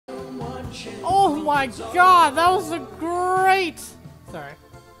Oh my god, that was a great. Sorry.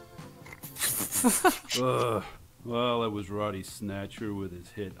 Well, it was Roddy Snatcher with his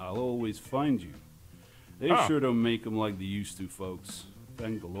hit, I'll Always Find You. They sure don't make them like they used to, folks.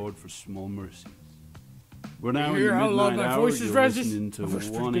 Thank the Lord for small mercies. We're now in the midnight hour, you're listening to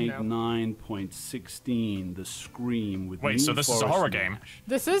 189.16, The Scream with Wait, so this is a horror game?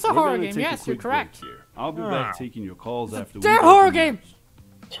 This is a horror game, yes, you're correct. Here. I'll be back taking your calls after we Damn horror game!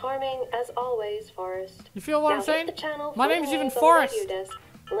 Charming as always, Forrest. You feel what I'm saying? My name's even Forrest.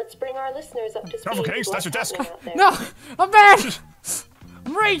 Let's bring our listeners up to speed. Careful, Kings, that's your desk. No, I'm bad!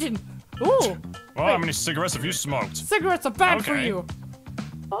 I'm raging! Ooh! Well, how many cigarettes have you smoked? Cigarettes are bad for you!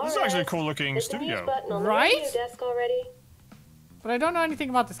 This is actually a cool looking studio. Right? But I don't know anything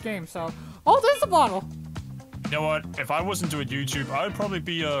about this game, so... Oh, there's a bottle! You know what? If I wasn't doing YouTube, I'd probably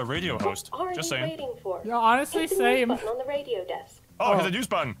be a radio host. Just saying. Yeah, honestly, same. On the radio desk. Oh, hit the news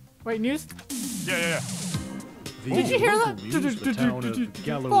button. Wait, news? Yeah. Did you hear that? The town of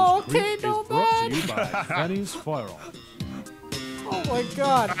Gallows Creek is brought to you by Fanny's Firearms. Oh my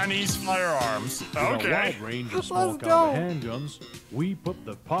god. Fanny's Firearms. Okay. With a wide range of small caliber handguns, we put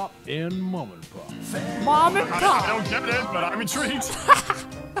the pop in Mom and Pop. Mom and Pop. I don't get it, but I'm intrigued.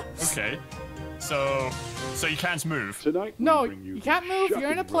 Okay. So you can't move. Tonight, no, you can't move.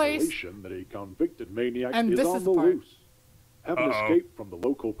 You're in a place. That a convicted maniac and is this on is the part. loose. Having escaped from the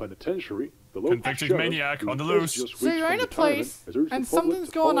local penitentiary, the local convicted maniac on the loose. So you're in a place, and something's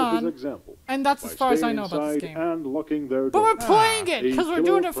going on, and that's as far as I know about this game. But we're playing it, because we're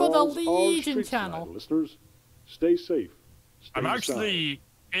doing it for the Legion channel. Listeners, stay safe. I'm actually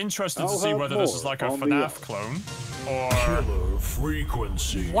interested to see whether this is like a FNAF clone, or... Killer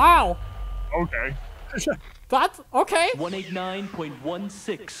frequency. Wow. Okay. That's, okay.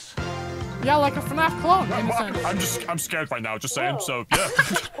 189.16. Yeah, like a FNAF clone, in a sense. I'm scared right now, just saying, so, yeah.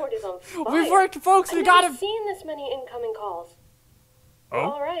 We've worked, folks, we got him. I've seen this many incoming calls. Oh,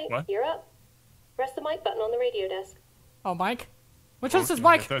 alright, what? you're up. Press the mic button on the radio desk. Oh, Mike? Which one's this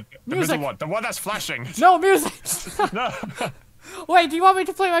mic? The music. one. The one that's flashing. No, music. No. Wait, do you want me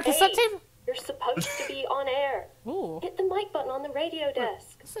to play my cassette tape? You're supposed to be on air. Ooh. Hit the mic button on the radio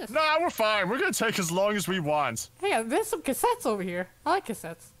desk. What's this? Nah, we're fine. We're gonna take as long as we want. Hey, there's some cassettes over here. I like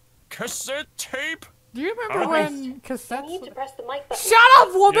cassettes. Cassette tape? Do you remember when cassettes... You need to press the mic button. Shut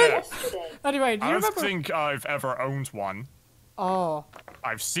up, woman! Yeah. Anyway, do you remember... I don't think I've ever owned one. Oh.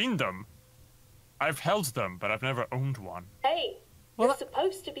 I've seen them. I've held them, but I've never owned one. Hey, you're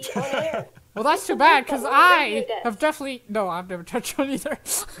supposed to be on air. Well, that's too bad, because I have definitely... No, I've never touched one either.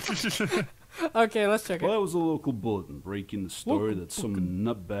 Okay, let's check it. Well, that was a local bulletin breaking the story that some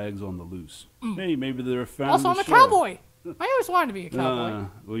nutbags on the loose. Hey, maybe they're a fan Also, of the I'm a show. cowboy. I always wanted to be a cowboy.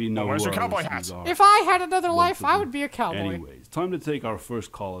 Well, you know where's your who our cowboy listeners hat? are. If I had another life, I would be a cowboy. Anyways, time to take our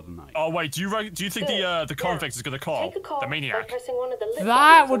first call of the night. Oh wait, do you think the convict is gonna call the maniac?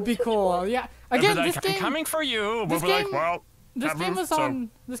 That would be cool. Yeah. Again, like, this game. I'm coming for you. This we'll be game, like, well, this game was on.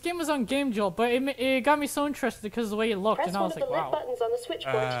 This game was on Game Jolt, but it got me so interested because of the way it looked, and I was like, wow. Press one of the lit buttons on the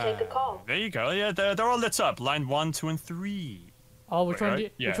switchboard to take a call. There you go. Yeah, they're all lit up. Line 1, 2, and 3. Oh, which one?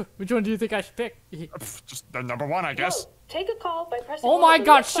 Which one do you think I should pick? Just the number 1, I guess. No, take a call by pressing. Oh my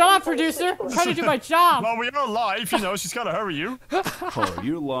God! Shut up, producer! I'm trying to do my job. Well, we are live. You know, she's gotta hurry you. Caller,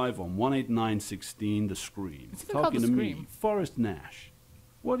 you're live on 18916 The Scream. Talking to me, Forrest Nash.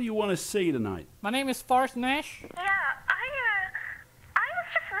 What do you want to say tonight? My name is Forrest Nash. Yeah, I was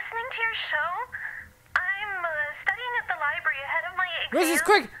just listening to your show. I'm studying at the library ahead of my exam. This is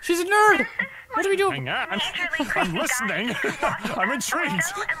quick. She's a nerd. What do we do? Hang on. I'm listening. I'm intrigued. And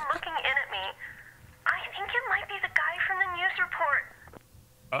looking in at me. I think it might be the guy from the news report.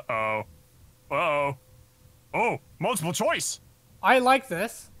 Uh-oh. Uh-oh. Oh, multiple choice. I like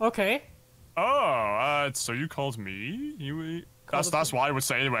this. Okay. Oh, so you called me? That's why I would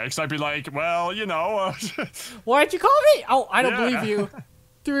say anyway, because I'd be like, well, you know. Why'd you call me? Oh, I don't believe you.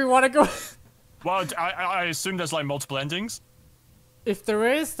 Do we want to go? Well, I assume there's like multiple endings. If there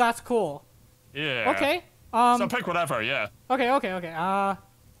is, that's cool. Yeah. Okay. So pick whatever, yeah. Okay.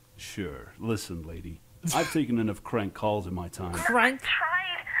 Sure. Listen, lady. I've taken enough crank calls in my time. Crank? I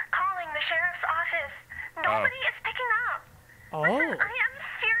tried calling the sheriff's office. Nobody is picking up. Oh. Listen, I am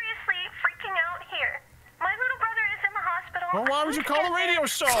seriously freaking out here. My little brother is in the hospital. Well, why would you call the radio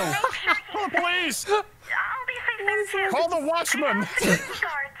show? Call the police. I'll be safe too. Call the watchman.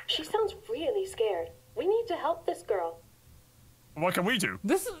 She sounds really scared. We need to help this girl. What can we do?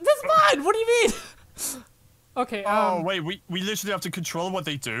 This is mine. What do you mean? Okay. Oh wait, we literally have to control what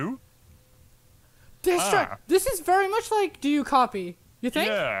they do. This is very much like Do You Copy? You think?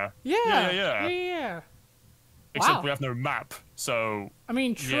 Yeah. Yeah. Except we have no map, so... I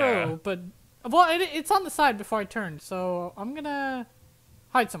mean, true, yeah. but... Well, it's on the side before I turned, so I'm gonna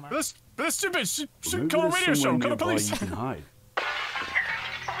hide somewhere. But that's stupid. Should call a radio show. Call the police. You can hide.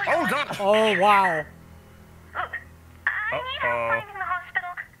 Oh, God. Oh, wow. Look, I need help finding the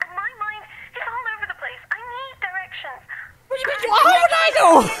hospital, and my mind is all over the place. I need directions. What do you mean? How would I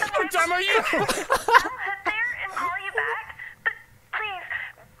know? How dumb are you? I'll head there and call you back, but please,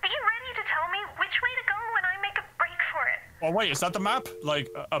 be ready to tell me which way to go when I make a break for it. Oh, wait, is that the map? Like,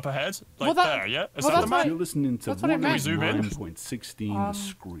 up ahead? Like, Well, that- there, yeah? Is well, that the map? You're listening to That's what I meant. Zoom in? 1.16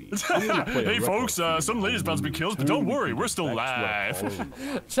 screen. I'm gonna play a Hey, folks, record some lady's about to be killed, but don't worry, we're still live.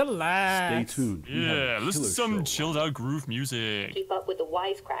 Chillax. Stay tuned. We have Yeah, a listen to killer some show. chilled out groove music. Keep up with the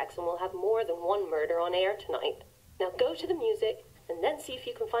wisecracks and we'll have more than one murder on air tonight. Now go to the music and then see if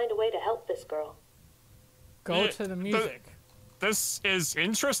you can find a way to help this girl. Go Yeah, to the music. This is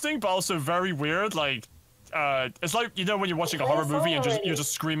interesting, but also very weird. Like, it's like, you know, when you're watching a horror movie and you're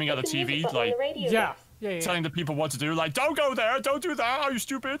just screaming at the Hit music TV, button on like, the radio Yeah. desk. Yeah. telling the people what to do. Like, don't go there, don't do that, are you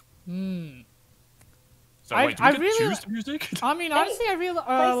stupid? So I- wait, do I we get really- choose the music? I mean, honestly, I really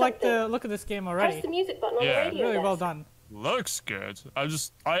like the look of this game Press already. the music button on Yeah. the radio Really desk. well done. Looks good.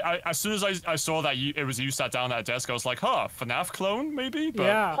 I as soon as I saw that it was you sat down at a desk, I was like, huh, FNAF clone maybe? But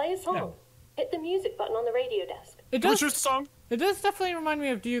Yeah. Play a song. Hit the music button on the radio desk. It Can we does. choose the song? It does definitely remind me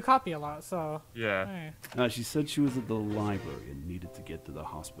of Do You Copy a lot. So. Yeah. Hey. She said she was at the library and needed to get to the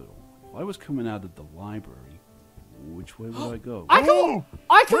hospital. If I was coming out of the library, which way would I go? I can. Oh!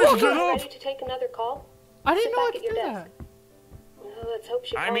 I can Where'd walk you around. get up? Ready to take another call? I didn't Sit know I back could at your do desk. that. Let's hope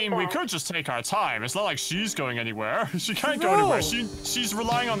she I calls mean, we back. could just take our time. It's not like she's going anywhere. She can't go No. anywhere. She's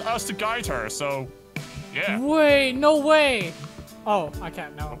relying on us to guide her, so... Yeah. Wait, no way. Oh, I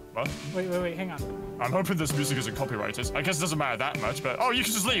can't. No. What? Wait. Hang on. I'm hoping this music isn't copyrighted. I guess it doesn't matter that much, but... Oh, you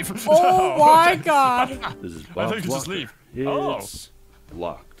can just leave! Oh my god. This is I Bob think you can just Walker. leave. It's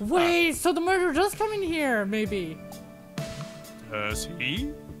locked. Wait, so the murderer does come in here, maybe? Does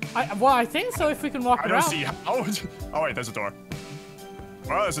he? Well, I think so. If we can walk I around. don't see how. Oh, wait, there's a door.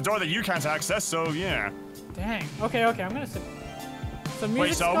 Well, there's a door that you can't access, so yeah. Dang. Okay. I'm gonna sit. So music's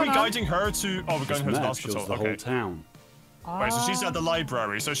Wait, so are we going on. guiding her to... Oh, we're This going her to the map hospital. shows the Okay. whole town. Wait, so she's at the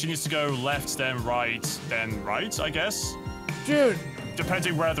library, so she needs to go left, then right, I guess? Dude,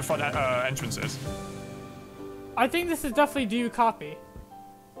 Depending where the front entrance is. I think this is definitely Do You Copy.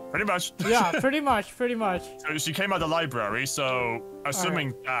 Pretty much. Yeah, pretty much. So she came out of the library, so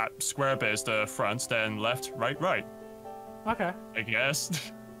assuming that square bit is the front, then left, right, Okay. I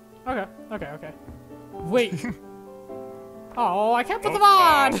guess. Okay. Wait. Oh, I can't put them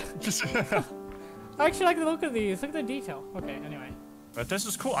on! I actually like the look of these. Look at the detail. Okay, anyway. But this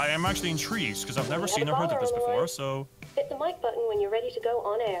is cool. I am actually intrigued, because I've never We seen have or a heard of this caller on the before, line. so... Hit the mic button when you're ready to go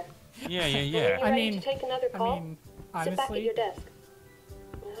on air. Yeah. When you're I ready mean- to take another call, I mean, sit back at honestly. your desk.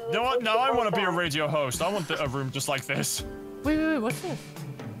 You know what? Let's No, hope she I want calls to be a back. radio host. I want a room just like this. Wait, what's this?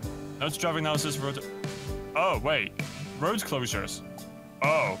 Notes driving analysis road. Oh, wait. Road closures.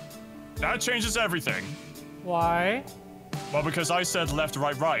 Oh. That changes everything. Why? Well, because I said left,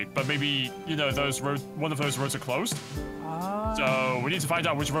 right, but maybe, you know, one of those roads are closed. So we need to find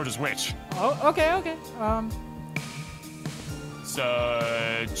out which road is which. Oh, okay. So,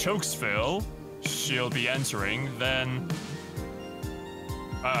 Chokesville, she'll be entering, then...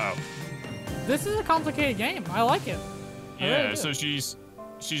 Oh. This is a complicated game. I like it. I Yeah, really do. so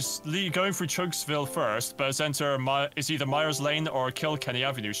she's going through Chokesville first, but it's either Myers Lane or Kilkenny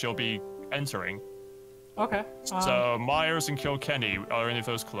Avenue she'll be entering. Okay. So Myers and Kilkenny, are any of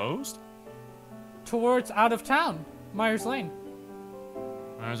those closed? Towards out of town, Myers Lane.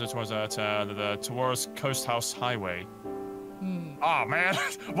 Myers are towards towards Coast House Highway. Oh man,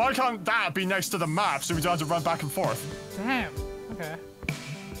 why can't that be next to the map so we don't have to run back and forth? Damn. Okay.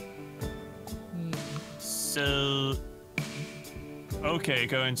 So, okay,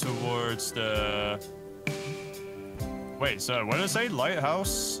 going towards the. Wait, so what did I say?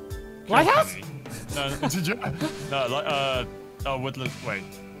 Lighthouse. Lighthouse? No, did you? No, Woodland. Wait.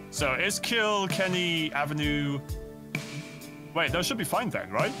 So is Kilkenny Avenue? Wait, that should be fine then,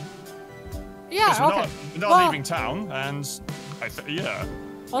 right? Yeah. 'Cause we're Okay. not Well, leaving town, and yeah.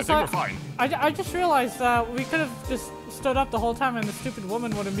 Also, I think we're fine. I just realized that we could have just stood up the whole time and the stupid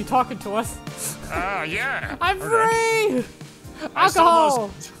woman wouldn't be talking to us. Ah, yeah. I'm Okay. free! Alcohol!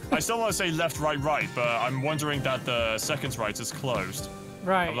 I still want to say left, right, but I'm wondering that the second right is closed.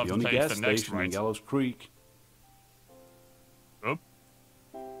 Right. I'd love The to only play gas the next station in right. Gallows Creek. Oh.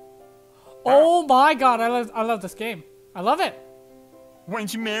 Oh my god, I love this game. I love it. When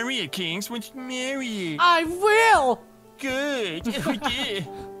you marry it, Kings? When you marry it? I will! Good. Yeah.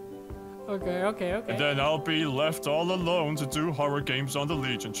 Okay. And then I'll be left all alone to do horror games on the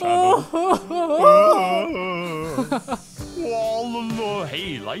Legion channel. All alone.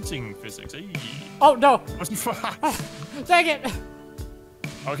 Hey, lighting physics. Hey. Oh no! Dang it!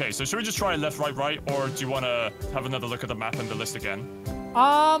 Okay, so should we just try left, right, or do you want to have another look at the map and the list again?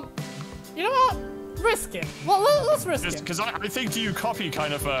 You know what? Risk it. Well, let's risk it. Because I think do you copy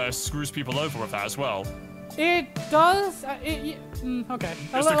kind of screws people over with that as well. It does. Okay.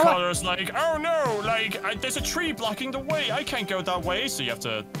 Because the color's like, oh no, like there's a tree blocking the way. I can't go that way, so you have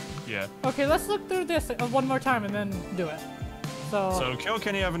to, yeah. Okay, let's look through this one more time and then do it. So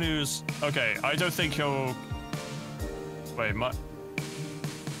Kilkenny Avenues. Okay, I don't think he'll. Wait,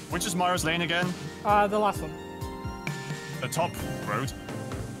 which is Myers Lane again? The last one. The top road.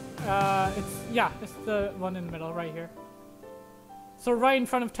 It's the one in the middle, right here. So right in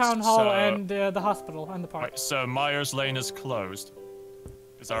front of Town Hall and the hospital and the park. Wait, so Myers Lane is closed.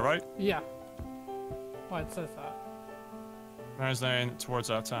 Is that right? Yeah. Well, it says that. Myers Lane towards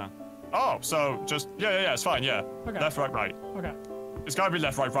our town. Oh, so just yeah, it's fine, yeah. Okay. Left, right. Okay. It's gotta be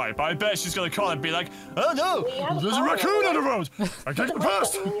left, right. But I bet she's gonna call and be like, oh no, there's a raccoon on the road. I can't get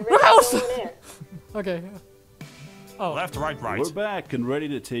past. Mouse! Okay. Oh. Left, right. We're back and ready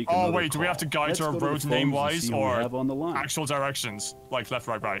to take. Oh wait, do we have to guide Let's our go to the roads phones name-wise and see what we or have on the line. actual directions, like left,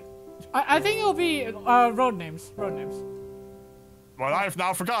 right? I think it'll be road names. Well, I've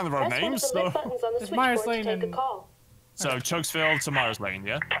now forgotten the road names. So. It's Myers Lane and. So Chokesville to Myers Lane,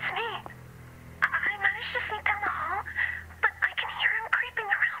 yeah. It's me. I managed to sneak down the hall, but I can hear him creeping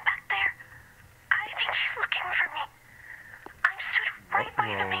around back there. I think he's looking for me. I'm stood right by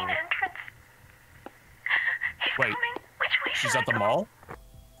the main entrance. He's Wait, coming. Which way she's should at the I go? mall?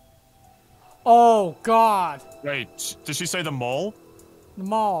 Oh God. Wait, did she say the mall? The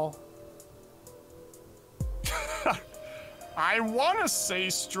mall. I wanna say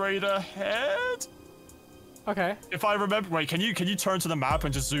straight ahead. Okay. If I remember, wait, can you turn to the map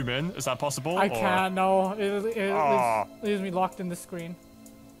and just zoom in? Is that possible? I can't. No, it leaves me locked in the screen.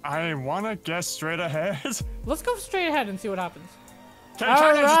 I wanna guess straight ahead. Let's go straight ahead and see what happens. Can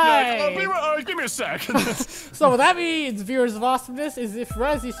I just be like, give me a sec. So what that means, viewers of awesomeness, is if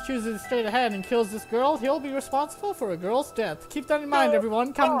RASZIUS chooses straight ahead and kills this girl, he'll be responsible for a girl's death. Keep that in mind,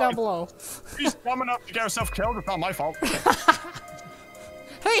 everyone. Comment down below. She's dumb enough to get herself killed. It's not my fault.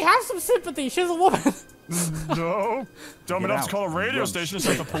 Hey, have some sympathy. She's a woman. No. Dumb enough to call a radio station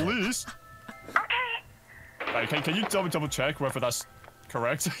instead of the police. Okay. Right, can you double check whether that's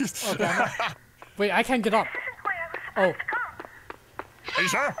correct? Okay. Wait, I can't get up. This is where I was Oh. supposed to go. Are you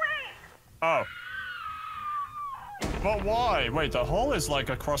sure? Oh. But why? Wait, the hall is like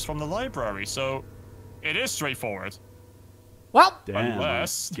across from the library, so it is straightforward. Well, Damn,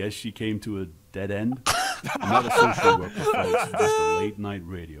 unless... I guess she came to a dead end. I'm not a social worker, folks, just a late-night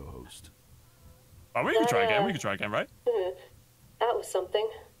radio host. Oh, we can try again, right? That was something.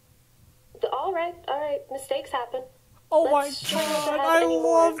 All right. Mistakes happen. oh Let's my try not to God, have I any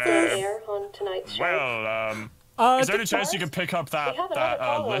more love dead this. air on tonight's show. Well, is there any chance you can pick up that We have another caller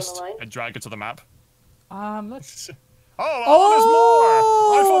on the list line. and drag it to the map? Let's. There's more!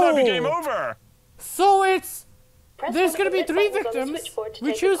 I thought that'd be game over! So it's Press there's one of gonna be the 3 buttons on the victims. switchboard to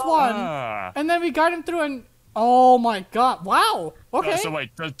We take a choose call. one, Ah. and then we guide him through. And oh my God! Wow. Okay. So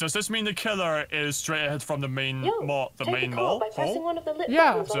wait, does this mean the killer is straight ahead from the main Yo, mall? The take main a call mall? by pressing Hall? one of the lit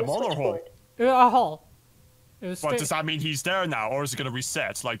Yeah. buttons Is on it the mall or hall? switchboard. A hall. It was What, straight- does that mean he's there now, or is it gonna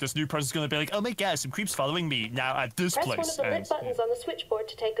reset? Like, this new person's gonna be like, oh my God, some creeps following me now at this Press one place. of the lit buttons on the switchboard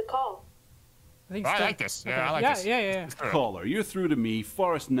to take a call. I think I straight- like this. Yeah, okay. I like yeah, this. Yeah. Caller, you're through to me,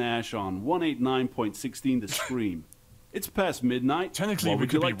 Forrest Nash, on 189.16 The Scream. It's past midnight. Technically, What we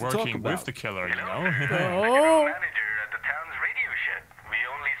would you could like be to talk working about? with the killer, you know? Oh. Manager at the town's radio shed. We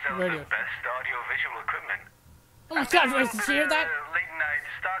only sell Radio. the best audio-visual equipment. Oh my God! Did you hear that? Late-night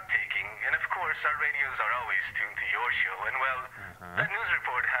stock taking, and of course our radios are always tuned to your show. And well, that news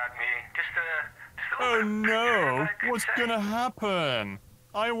report had me just a Oh little bit no! if I could What's say. gonna happen?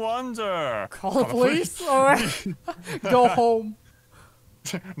 I wonder. Call the police or go home.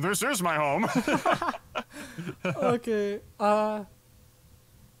 This is my home. Okay. To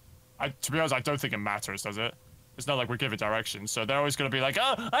be honest, I don't think it matters, does it? It's not like we're giving directions, so they're always gonna be like,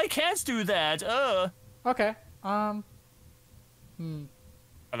 oh, I can't do that, Okay.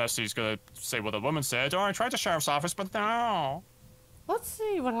 Unless he's gonna say what the woman said, or I tried the sheriff's office, but no. Let's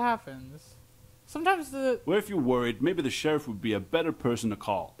see what happens. Sometimes the. Well, if you're worried, maybe the sheriff would be a better person to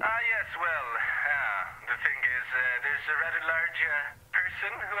call. Yes, well, the thing is, there's a rather large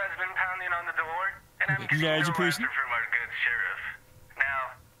person who has been pounding on the door, and I'm getting Large no person? answer from our good sheriff. Now,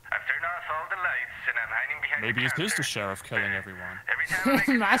 I've turned off all the lights, and I'm hiding behind Maybe the it is counter. the sheriff killing everyone. Every time I make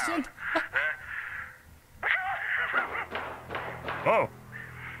a Imagine. sound, Oh.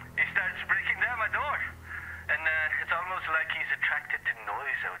 he starts breaking down my door. And it's almost like he's attracted to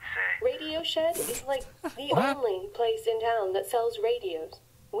noise, I would say. Radio Shed is like the only place in town that sells radios.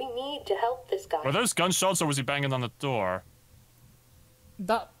 We need to help this guy. Were those gunshots or was he banging on the door?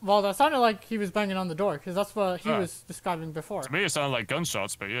 Well, that sounded like he was banging on the door, because that's what he was describing before. To me, it sounded like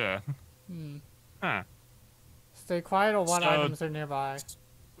gunshots, but yeah. Huh. Stay quiet or what items are nearby.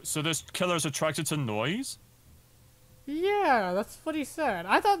 So this killer's attracted to noise? Yeah, that's what he said.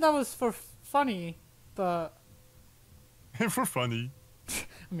 I thought that was for funny, but... For funny.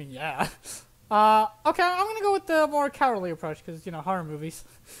 I mean, yeah. Okay, I'm gonna go with the more cowardly approach, because, you know, horror movies.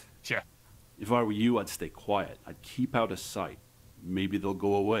 Yeah. If I were you, I'd stay quiet. I'd keep out of sight. Maybe they'll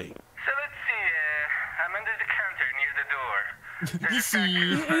go away. So let's see, I'm under the counter near the door. There's a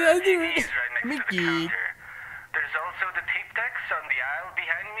see. stack of TVs right next to the counter. There's also the tape decks on the aisle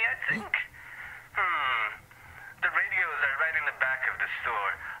behind me, I think. The radios are right in the back of the store.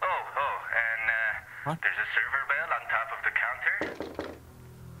 And there's a server bell on top of the counter.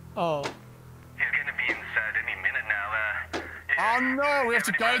 Oh. He's gonna be inside any minute now. Oh no, we have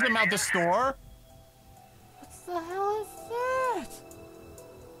to guide him out the store? What the hell is that?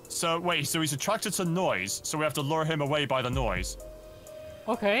 So, wait, so he's attracted to noise, so we have to lure him away by the noise.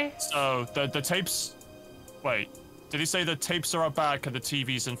 Okay. So, the tapes... Wait, did he say the tapes are back and the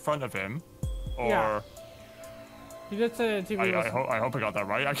TV's in front of him? Or... Yeah. You did say the TV was... I hope I got that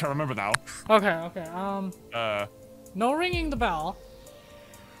right. I can't remember now. Okay, no ringing the bell.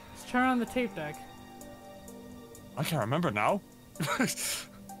 Let's turn on the tape deck. I can't remember now.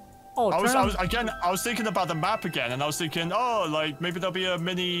 Oh, I was thinking about the map again, and I was thinking, oh, like, maybe there'll be a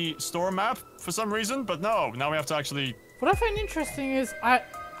mini store map for some reason, but no, now we have to actually... What I find interesting is, I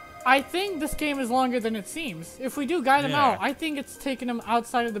think this game is longer than it seems. If we do guide him out, I think it's taking him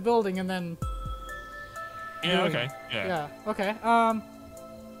outside of the building and then... Yeah, okay, Yeah, okay, I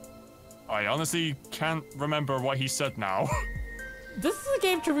honestly can't remember what he said now. This is a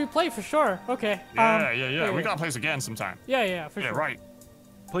game to replay for sure. Okay. Yeah. We gotta play this again sometime. Yeah, for sure. Yeah, right.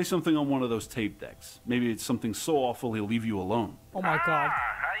 Play something on one of those tape decks. Maybe it's something so awful he'll leave you alone. Oh my god.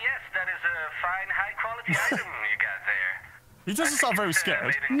 Yes, that is a fine, high-quality item you got there. He doesn't sound very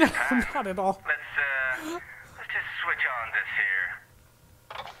scared. No, not at all. Let's just switch on this here.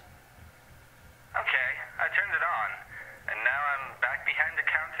 Okay, I turned it on, and now I'm back behind the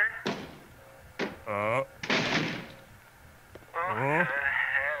counter.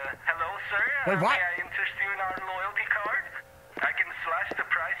 Hello, sir. Wait, what? May I interest you in our loyalty card? I can slash the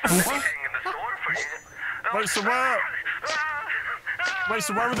price of anything in the store for you. Wait,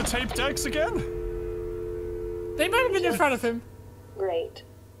 so where were the tape decks again? They might have been in front of him. Great.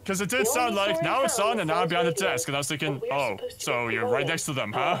 Because it did sound like, now it's on and now I'm behind the desk, and I was thinking, oh, so you're right next to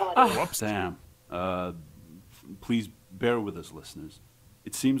them, huh? Whoops. Sam, please bear with us, listeners.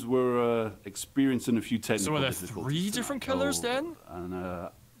 It seems we're experiencing a few technical So are there difficulties 3 different killers then? And,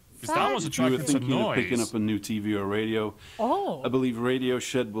 because that was if you were attracted to thinking of noise. picking up a new TV or radio, I believe Radio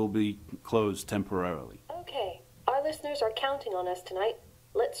Shed will be closed temporarily. Okay, our listeners are counting on us tonight.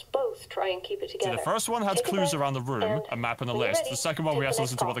 Let's both try and keep it together. See, the first one had Take a clues breath, around the room, and a map and a when you're list. ready, The second one we take have to the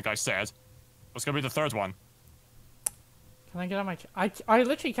listen next to what call. the guy said. What's gonna be the third one? Can I get on my I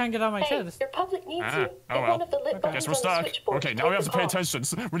literally can't get on my chair. Your public needs you. Oh Hit well. one of the lit buttons Guess we're on the stuck. switchboard Okay, to now we take have to the pay call.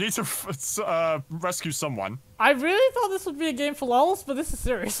 attention. We need to rescue someone. I really thought this would be a game for lulz, but this is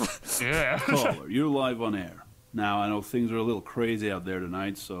serious. Yeah. Caller, you're live on air. Now, I know things are a little crazy out there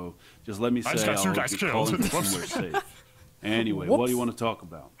tonight, so just let me say I just got 2 I'll guys be killed. calling from somewhere safe. Anyway, what do you want to talk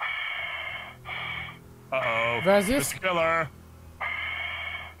about? Uh-oh. RASZIUS? Mr. Killer.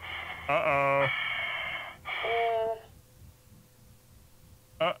 Uh-oh.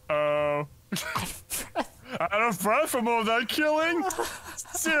 Uh-oh. Out of breath from all that killing?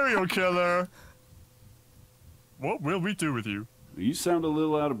 Serial killer. What will we do with you? You sound a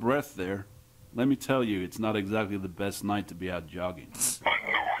little out of breath there. Let me tell you, it's not exactly the best night to be out jogging. I know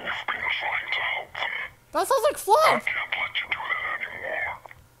you've been trying to help them. That sounds like Flood. I can't let you do that anymore.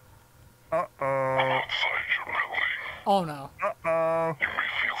 Uh-oh. Outside your building. Oh no. Uh-oh. You may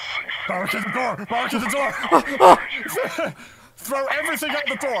feel safe. Bark at the door! Bark at the door! Throw everything out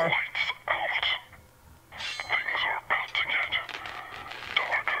the door! Lights out. Things are about to get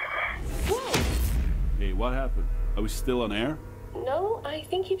darker. Hey, what happened? Are we still on air? No, I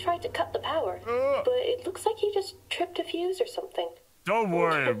think he tried to cut the power. But it looks like he just tripped a fuse or something. Don't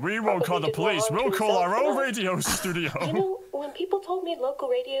worry, we won't call the police. We'll call our own radio studio. You know, when people told me local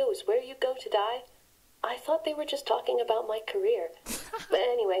radio is where you go to die, I thought they were just talking about my career. But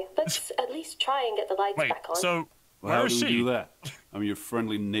anyway, let's at least try and get the lights back on. So, Well, how where do is we she? do that? I'm your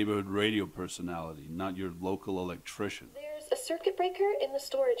friendly neighborhood radio personality, not your local electrician. There's a circuit breaker in the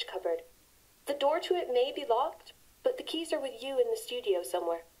storage cupboard. The door to it may be locked, but the keys are with you in the studio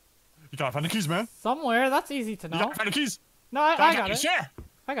somewhere. You gotta find the keys, man. Somewhere. That's easy to You know. gotta find the keys. No, I got your it. chair.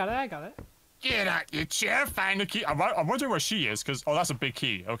 I got it. Get out your chair, find the key. I'm wondering where she is, because, oh, that's a big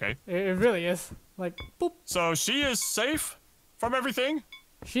key. Okay. It really is. Like, boop. So she is safe from everything?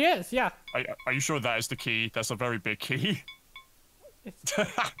 She is, yeah. Are you sure that is the key? That's a very big key. It's...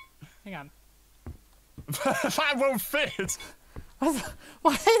 Hang on. That won't fit.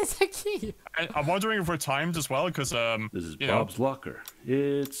 Why is the key? I'm wondering if we're timed as well, because, This is you Bob's locker.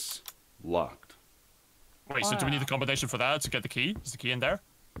 It's locked. Wait, so do we need the combination for that to get the key? Is the key in there?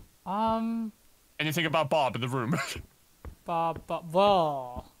 Anything about Bob in the room? Bob,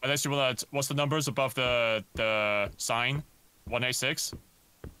 whoa. Unless you wanna, what's the numbers above the sign? 186?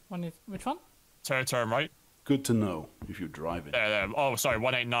 Which one? Term, right? Good to know if you're driving. Oh, sorry,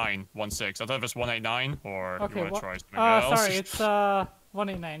 18916. I thought it was 189, or Okay, you wanna try something else? sorry, it's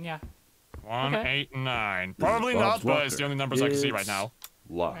 189, yeah. 189. Probably not, but it's the only numbers I can see right now.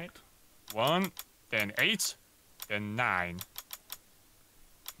 Locked. Right. 1, then 8, then 9.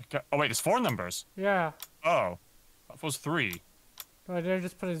 Okay. Oh wait, it's 4 numbers. Yeah. Oh, that was 3. Do I dare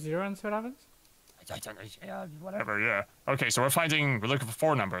just put a 0 and see what happens? Whatever, yeah. Okay, so we're looking for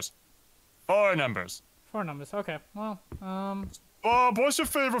 4 numbers. 4 numbers. 4 numbers, okay. Well, Bob, what's your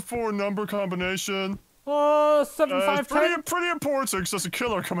favorite 4 number combination? 7510. Pretty important, because there's a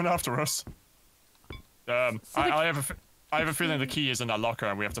killer coming after us. I have a feeling the key is in that locker,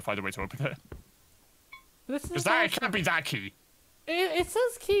 and we have to find a way to open it. Because it can't be that key. It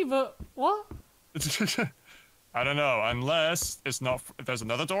says key, but what? I don't know, unless it's not. There's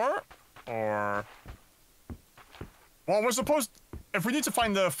another door, or. Well, we're supposed. If we need to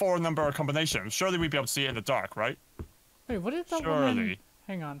find the 4 number combination, surely we'd be able to see it in the dark, right? Wait, what did that woman...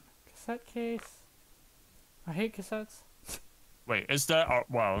 Hang on. Cassette case. I hate cassettes. Wait, is there...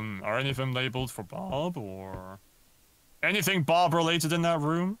 are any of them labeled for Bob, or... Anything Bob related in that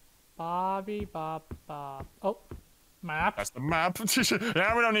room? Bobby, Bob. Oh, map. That's the map.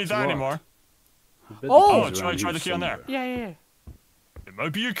 Yeah, we don't need that anymore. Oh! Try the key on there. Yeah. There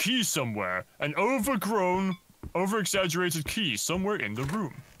might be a key somewhere. An overgrown, over-exaggerated key somewhere in the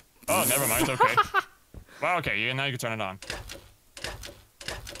room. Oh, never mind, okay. Well, okay, now you can turn it on.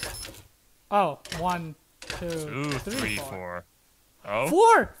 Oh, 1, 2, 2, 3, 4.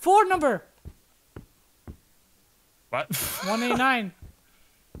 Oh? 4 number! What? 189.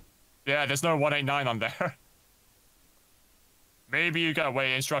 Yeah, there's no 189 on there. Maybe you got...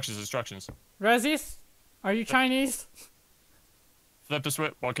 Wait, instructions. RASZIUS, are you Chinese? Flip the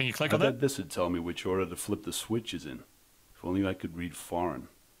switch. Well, can you click I on bet it? this would tell me which order to flip the switches in. If only I could read foreign.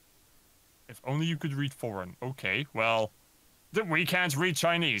 If only you could read foreign. Okay, well... We can't read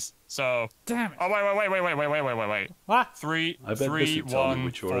Chinese, so... Damn it. Oh, wait. What? 3, I bet this 3, would tell me 1,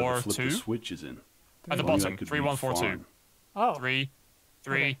 which order 4, to flip 2? the switches in. At the If only I bottom, could 3, read 1, 4, 2. foreign. Oh. 3,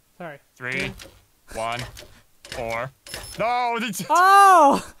 Okay, sorry. 3, 1, 4. No, it's...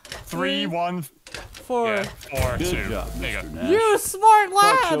 Oh! 3, 1... 4. Yeah, 4, Good 2. job, There you Mr. go. Nash. You smart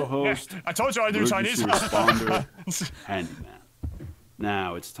Talk show lad! host, I told you I knew Chinese. emergency responder, handyman.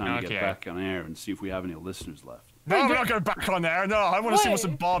 Now it's time to Okay. get back on air and see if we have any listeners left. No, we're not going back on there. No, I want to see what's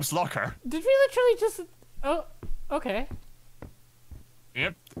in Bob's locker. Did we literally just... Oh, okay.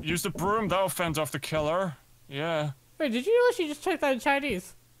 Yep, use the broom. That'll fend off the killer. Yeah. Wait, did you literally just check that in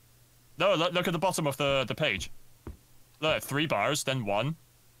Chinese? No, look at the bottom of the page. Look, 3 bars, then 1,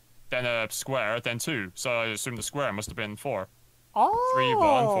 then a square, then 2. So I assume the square must have been 4. Oh! 3,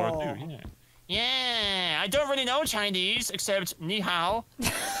 1, 4, 2, yeah. Yeah, I don't really know Chinese, except ni hao.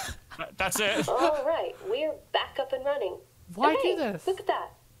 That's it. All right, we're back up and running. Why Hey, do this? Look at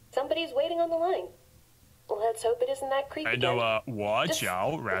that. Somebody's waiting on the line. Let's hope it isn't that creepy I again. know, watch Just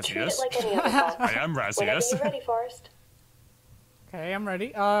out, treat it RASZIUS. like any other call. I am Whenever RASZIUS. you're ready, Forrest. Okay, I'm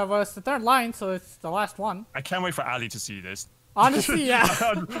ready. Well, it's the 3rd line, so it's the last one. I can't wait for Ali to see this. Honestly, yeah.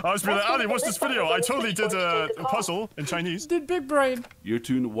 I was being like, Ali, what's this video? I totally did a puzzle in Chinese. Did big brain. You're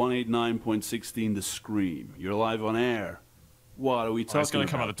tuned to 189.16 The Scream. You're live on air. What are we talking about? He's gonna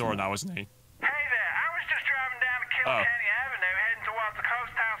come out the door now, isn't he? Hey there, I was just driving down Kilkenny Avenue heading towards the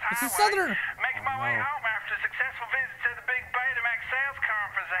Coast House It's a Highway. southerner. Making my way home after a successful visit to the big Betamax sales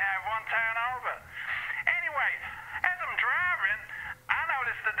conference they have one town over. Anyway, as I'm driving, I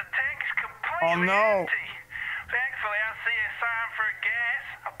noticed that the tank is completely empty. Thankfully, I see a sign for gas.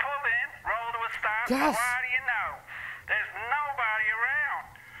 I pull in, roll to a stop, Gas. and what do you know? There's nobody around.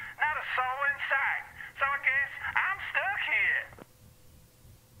 Not a soul in sight. So So I guess I'm stuck here.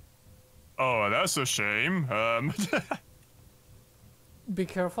 Oh, that's a shame. Be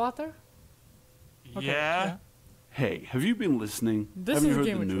careful out there. Okay, yeah. Hey, have you been listening? This Have you is heard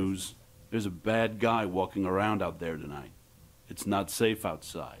Game the of Truth. news? There's a bad guy walking around out there tonight. It's not safe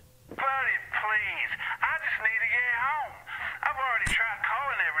outside. Buddy, please. I just need to get home. I've already tried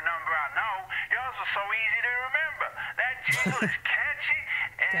calling every number I know. Yours are so easy to remember. That jingle is catchy.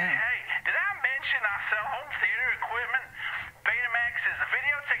 And Damn. hey, did I mention I sell home theater equipment? Betamax is the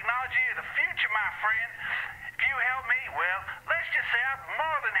video technology of the future, my friend. If you help me, well, let's just say I'm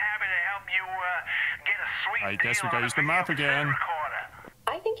more than happy to help you get a sweet I guess we deal gotta on use a the map video again. cassette recorder.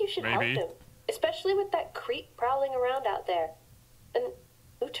 I think you should Maybe. help him, especially with that creep prowling around out there. And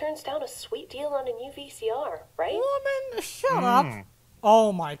who turns down a sweet deal on a new VCR, right? Woman, shut up.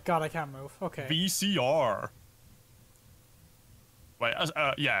 Oh my god, I can't move. Okay. VCR. Wait,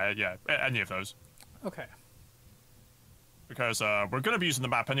 yeah, any of those. Okay. Because we're gonna be using the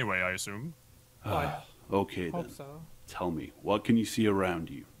map anyway, I assume. I Okay then. hope so. Tell me, what can you see around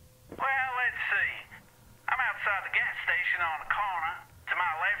you? Well, let's see. I'm outside the gas station on the corner. To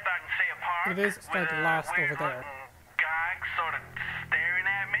my left, I can see a park. It is with like a last over there. weird-looking guy sort of staring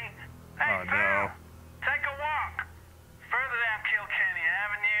at me. Hey, Oh, no. pal, take a walk. Further down Kilkenny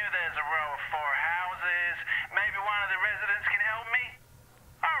Avenue, there's a row of 4 houses. Maybe one of the residents can help me.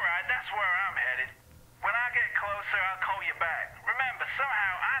 All right, that's where I'm headed. When I get closer, I'll call you back. Remember,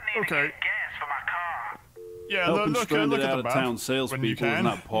 somehow I need to Okay. get gas for my car. Yeah, Helping look stranded at the out-of-town map when you salespeople is can.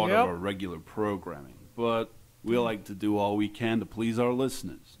 not part Yep. of our regular programming, but we like to do all we can to please our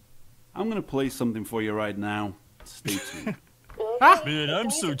listeners. I'm gonna play something for you right now. Stay tuned. Ah! Okay, Man, hit the I'm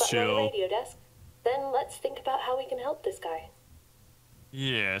so music button on the chill. radio desk. Then let's think about how we can help this guy.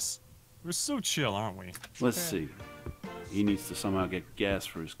 Yes. We're so chill, aren't we? Let's see. He needs to somehow get gas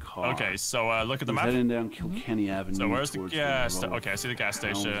for his car. Okay, so look at the He's map. heading down Kilkenny Avenue. So where's the towards gas? row of Okay, I see the gas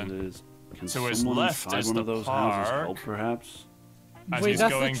houses station. is. Can To his someone left inside is one the of those houses park. help, perhaps? As Wait, he's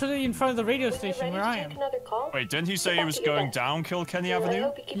that's going. literally in front of the radio When you're station ready where to I take am. another call, Wait, didn't he say get he back was to your going desk. down Kilkenny I Avenue?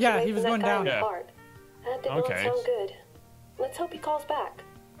 hope he keeps Yeah, away he was from going that guy down. in the Yeah. park. That did Okay. not sound good. Let's hope he calls back.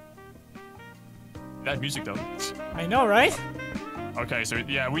 That music though. I know, right? Okay, so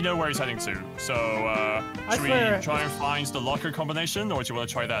yeah, we know where he's heading to. So should we swear- try and find the locker combination, or do you want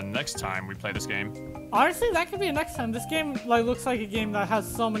to try that next time we play this game? Honestly, that could be a next time. This game looks like a game that has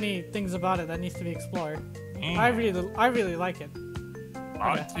so many things about it that needs to be explored. I really like it.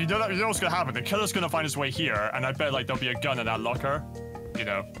 You know what's gonna happen? The killer's gonna find his way here, and I bet like there'll be a gun in that locker. You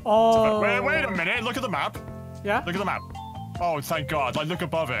know. Oh. Wait a minute! Look at the map. Yeah. Look at the map. Oh, thank God! Like, look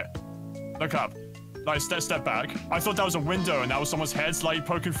above it. Look up. Like, step back. I thought that was a window, and that was someone's head, like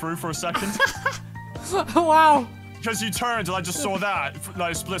poking through for a second. Wow. Because you turned, and I just saw that for,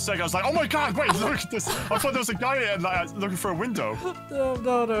 like a split second. I was like, oh my God! Wait, look at this! I thought there was a guy like, looking for a window. No,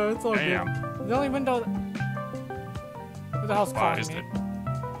 it's all Damn. good. The only window. Who the hell's calling is me? it?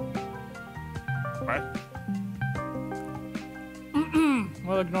 Right?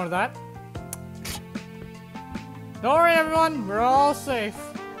 We'll ignore that. Don't worry, everyone. We're all safe.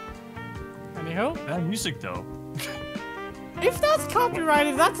 Anywho, That music though. if that's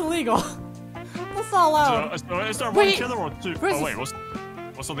copyrighted, that's illegal. That's not allowed. So is there one Wait, killer or two? where's Oh wait, this-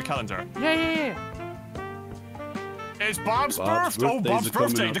 what's on the calendar? Yeah. It's Bob's Bob's birthday. Oh, birthdays Bob's are coming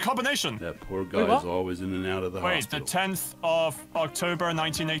birthday. up. The combination. That poor Wait, guy's what? always in and out of the Wait, the hospital. 10th of October,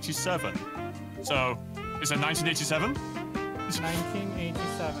 1987. So, is it 1987?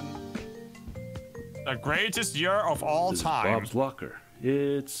 1987. The greatest year of all This is time. Bob's locker.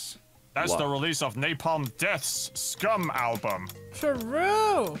 It's That's the locked. release of Napalm Death's Scum album.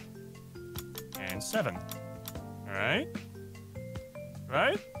 True. And 7. Alright?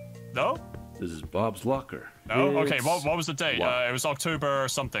 Right? No? This is Bob's locker. No? Okay, It's what was the date? locked. It was October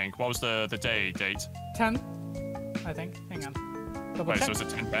something. What was the date? 10. I think. Hang on. Double Wait, check. so is it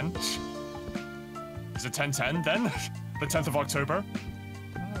 10-10? Is it 10-10 then? The 10th of October?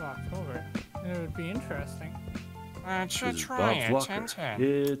 Oh, October. It would be interesting. This is Bob's locker.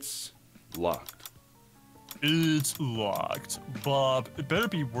 It's locked. It's locked. Bob, it better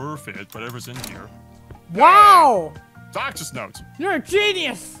be worth it, whatever's in here. Wow! Doctor's note. You're a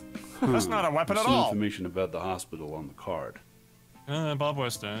genius! That's not a weapon There's at some all. information about the hospital on the card. Bob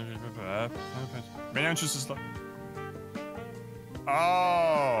Weston. Main entrance is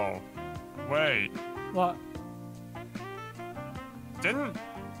Oh. Wait. What? Didn't...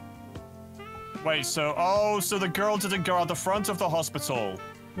 Wait, so the girl didn't go out the front of the hospital.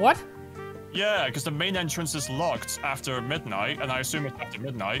 What? Yeah, because the main entrance is locked after midnight, and I assume it's after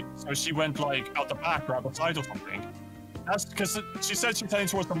midnight. So she went, like, out the back or out the side or something. That's because she said she's heading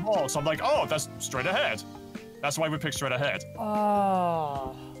towards the mall, so I'm like, oh, that's straight ahead. That's why we picked straight ahead.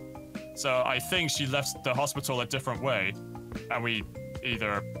 Oh. So I think she left the hospital a different way, and we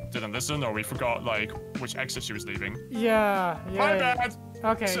either didn't listen or we forgot like which exit she was leaving. Yeah. My bad.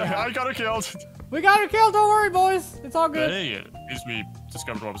 Okay. So Yeah. I got her killed. We got her killed. Don't worry, boys. It's all good. Hey, at least we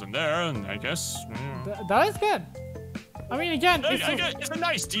discovered what was in there, and I guess. That is good. I mean, again, It's a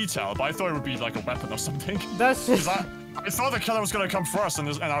nice detail, but I thought it would be like a weapon or something. That's just. I thought the killer was gonna come for us in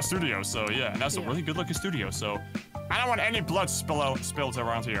our studio, so yeah, and that's a really good-looking studio. So I don't want any blood spilled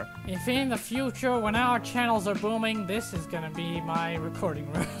around here. If in the future, when our channels are booming, this is gonna be my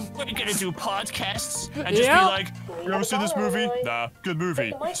recording room. We're gonna do podcasts and just be like, you ever see this movie? Nah, good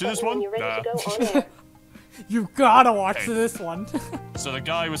movie. See this one? Nah. You gotta watch this one. So the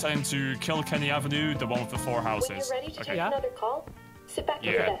guy was heading to Kilkenny Avenue, the one with the 4 houses. When you're ready to take another call, sit back at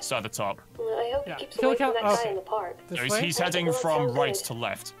the desk. it's at the top. I hope he keeps away from that guy in the park. So he's heading from right to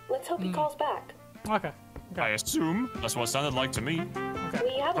left. Let's hope he calls back. Okay. I assume that's what it sounded like to me.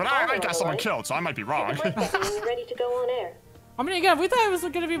 We have a But I got someone killed, so I might be wrong. when you're ready to go on air. I mean, again, we thought it was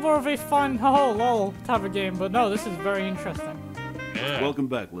gonna be more of a fun, oh, lol type of game, but no, this is very interesting. Yeah. Welcome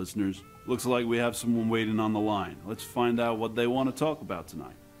back, listeners. Looks like we have someone waiting on the line. Let's find out what they want to talk about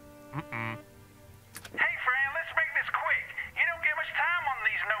tonight. Hey, friend, let's make this quick. You don't get much time on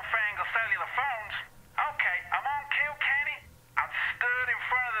these newfangled cellular phones. Okay, I'm on Kilkenny. I'm stood in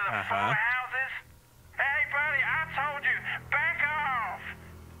front of the 4 houses. Hey, buddy, I told you, back off.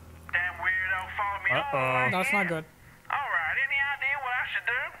 Damn weirdo, follow me all the way That's not good. All right, any idea what I should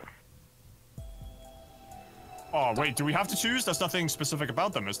do? Oh, wait, do we have to choose? There's nothing specific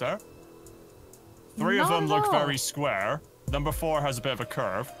about them, is there? 3 of them look very square. Number 4 has a bit of a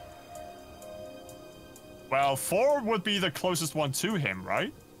curve. Well, 4 would be the closest one to him,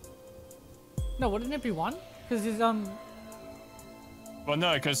 right? No, wouldn't it be 1? Because he's Well,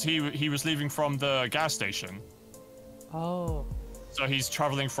 no, because he was leaving from the gas station. Oh. So he's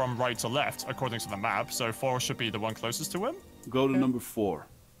traveling from right to left, according to the map. So 4 should be the one closest to him. Go to number 4.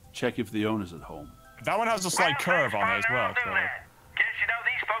 Check if the owner's at home. That one has a slight curve on it as well. So. Guess you know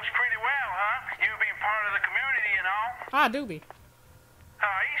these folks pretty well, huh? You being part of the community and all. Ah, Doobie.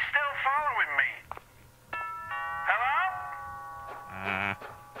 He's still following me. Hello?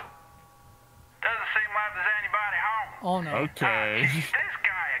 Doesn't seem like there's anybody home. Oh, no. Okay. This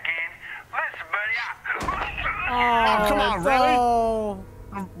guy again. Listen, buddy, Oh, come on, really? No.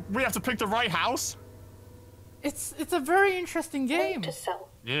 We have to pick the right house? It's a very interesting game. To sell.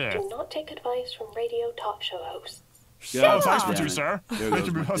 Yeah. Do not take advice from radio talk show hosts. Oh, thanks, producer. There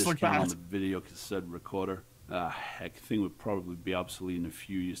Making goes me my look discount on bad. the video cassette recorder. Ah, heck, thing would probably be obsolete in a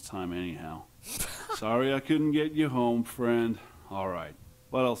few years' time anyhow. Sorry I couldn't get you home, friend. All right.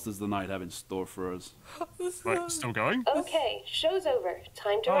 What else does the night have in store for us? Wait, still going? Okay, show's over.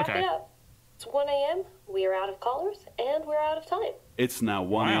 Time to wrap it up. It's 1 a.m. We are out of callers, and we're out of time. It's now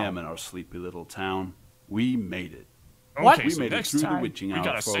 1 a.m. in our sleepy little town. We made it. Okay, We so made it next through the time, witching hour, we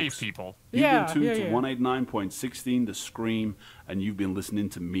gotta folks. save people. You've Yeah, been tuned yeah, to yeah. 189.16 The Scream, and you've been listening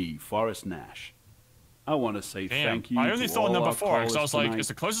to me, Forrest Nash. I want to say Damn, thank you I only to thought all number our 4 because I was like, callers it's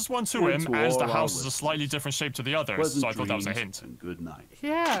the closest one to and him, to as all the our house is a listeners. slightly different shape to the others, Pleasant so I thought that was a dreams hint. and good night.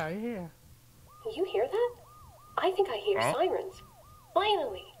 Yeah. You hear that? I think I hear sirens.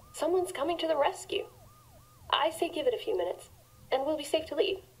 Finally, someone's coming to the rescue. I say give it a few minutes, and we'll be safe to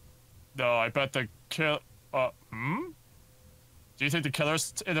leave. No, I bet the kill. Do you think the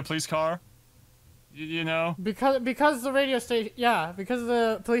killer's in a police car? You know? Because the radio station, because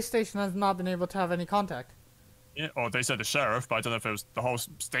the police station has not been able to have any contact. Yeah. Oh, they said the sheriff, but I don't know if it was the whole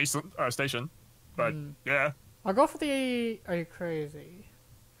station. But yeah. I'll go for the. Are you crazy?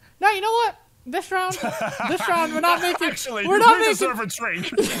 No, you know what? This round, we're not making. Actually, we're not we making. deserve a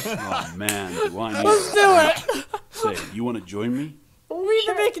drink. Oh man, do I need Let's do it. Say, you want to join me? We've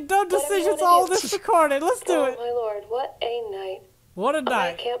been making dumb decisions all this recording. Let's do it. Oh my lord, what a night. What a I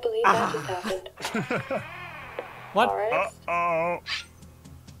night. can't believe that just happened. What? Forrest? Uh-oh.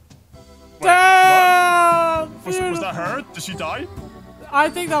 Damn! Was that her? Did she die? I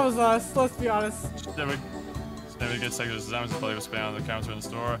think that was us. Let's be honest. Never get second exams to play with spam on the counter in the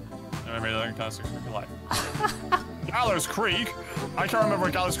store. Never made that kind of 6 week life. Gallows Creek? I can't remember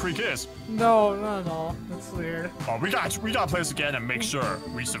where Gallows Creek is. No. That's weird. Oh, we gotta play this again and make sure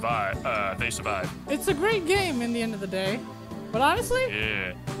we survive. They survive. It's a great game in the end of the day. But honestly,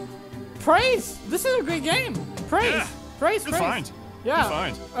 Yeah. praise. This is a great game. Praise. Yeah. Praise. Good find. Yeah.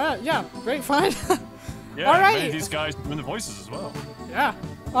 Good find. Yeah. Great find. Yeah. All right. Many of these guys doing the voices as well. Yeah.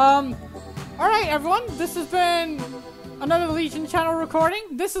 All right, everyone. This has been another Legion channel recording.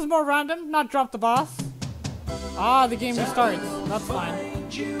 This is more random, not Drop the Boss. Ah, the game restarts. That's fine.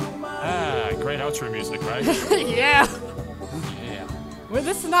 Ah, great outro music, right? Yeah. Yeah. Wait,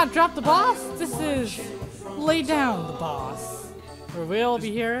 this is not drop the boss. This is lay down the boss. Or we'll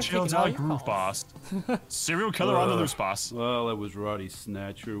be here. Chilled out groove boss. Serial killer on the loose boss. Well, that was Roddy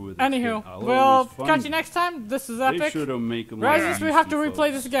Snatcher with. Anywho, we'll catch you next time. This is epic. Sure don't make them RASZIUS, we have to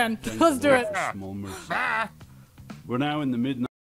replay this again. Let's do it. We're now in the midnight.